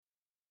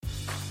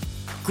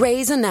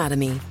Grey's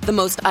Anatomy, the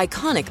most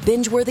iconic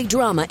binge-worthy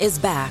drama, is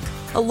back,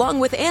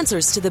 along with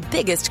answers to the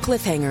biggest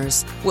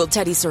cliffhangers. Will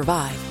Teddy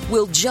survive?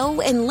 Will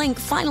Joe and Link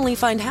finally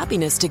find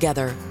happiness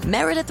together?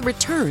 Meredith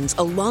returns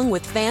along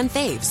with fan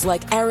faves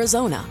like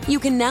Arizona. You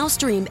can now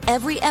stream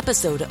every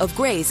episode of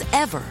Grey's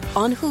ever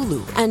on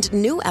Hulu, and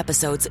new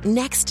episodes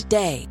next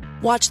day.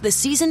 Watch the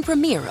season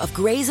premiere of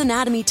Grey's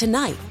Anatomy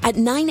tonight at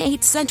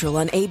 9/8 Central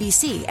on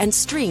ABC and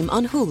stream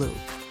on Hulu.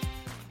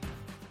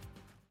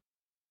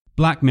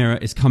 Black Mirror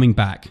is coming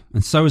back,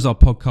 and so is our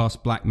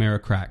podcast Black Mirror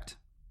Cracked.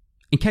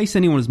 In case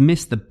anyone has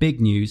missed the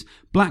big news,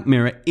 Black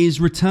Mirror is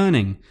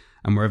returning,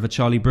 and wherever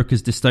Charlie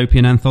Brooker's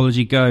dystopian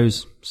anthology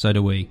goes, so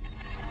do we.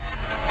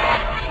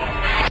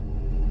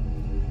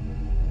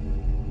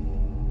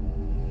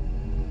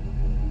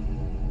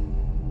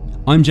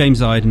 I'm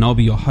James Ide, and I'll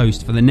be your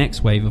host for the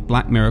next wave of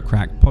Black Mirror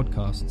Cracked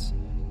podcasts.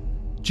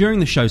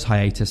 During the show's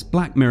hiatus,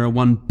 Black Mirror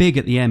won big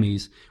at the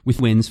Emmys, with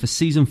wins for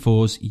Season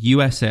 4's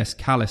USS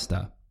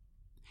Callister.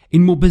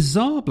 In more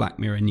bizarre Black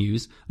Mirror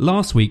news,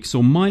 last week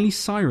saw Miley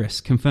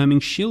Cyrus confirming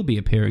she'll be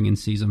appearing in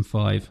Season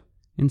 5,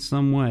 in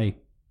some way.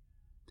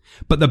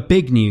 But the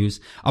big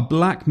news, a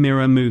Black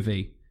Mirror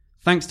movie.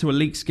 Thanks to a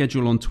leaked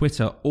schedule on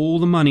Twitter, all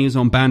the money is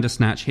on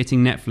Bandersnatch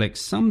hitting Netflix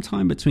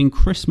sometime between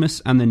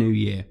Christmas and the New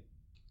Year.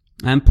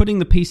 And putting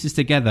the pieces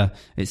together,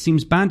 it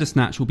seems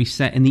Bandersnatch will be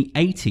set in the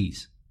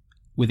 80s,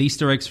 with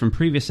Easter eggs from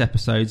previous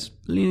episodes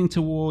leaning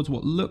towards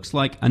what looks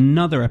like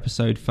another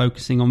episode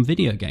focusing on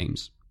video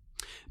games.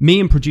 Me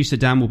and producer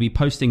Dan will be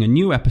posting a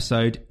new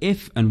episode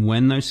if and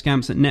when those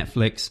scamps at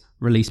Netflix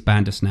release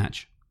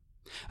Bandersnatch.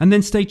 And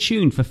then stay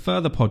tuned for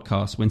further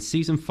podcasts when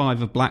Season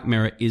 5 of Black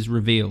Mirror is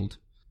revealed.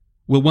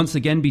 We'll once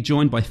again be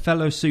joined by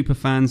fellow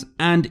superfans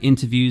and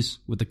interviews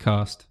with the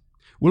cast.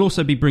 We'll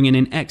also be bringing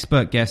in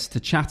expert guests to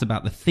chat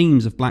about the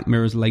themes of Black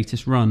Mirror's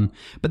latest run.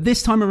 But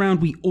this time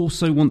around, we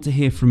also want to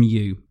hear from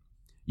you.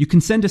 You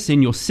can send us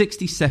in your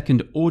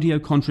 60-second audio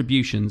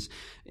contributions.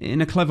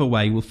 In a clever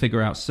way we'll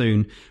figure out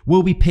soon.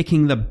 We'll be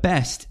picking the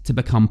best to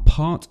become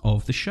part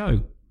of the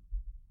show.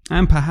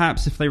 And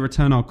perhaps, if they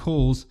return our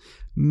calls,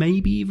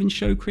 maybe even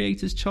show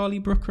creators Charlie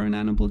Brooker and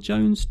Annabelle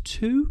Jones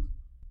too?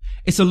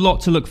 It's a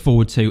lot to look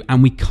forward to,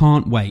 and we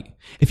can't wait.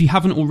 If you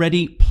haven't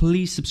already,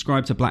 please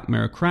subscribe to Black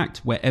Mirror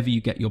Cracked wherever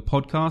you get your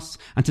podcasts.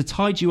 And to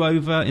tide you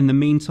over in the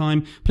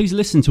meantime, please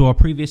listen to our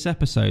previous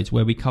episodes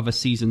where we cover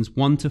seasons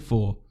 1 to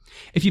 4.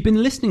 If you've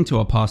been listening to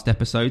our past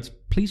episodes,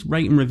 please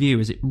rate and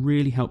review, as it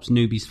really helps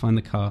newbies find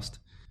the cast.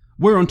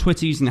 We're on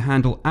Twitter using the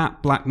handle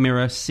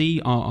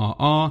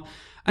 @BlackMirrorCRRR,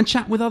 and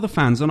chat with other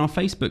fans on our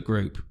Facebook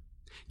group.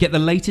 Get the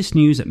latest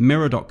news at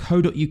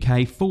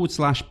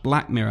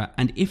mirror.co.uk/Black Mirror,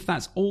 and if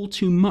that's all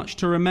too much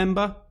to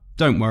remember,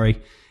 don't worry,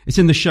 it's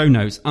in the show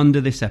notes under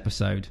this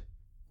episode.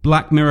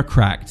 Black Mirror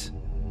Cracked.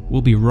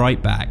 We'll be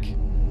right back.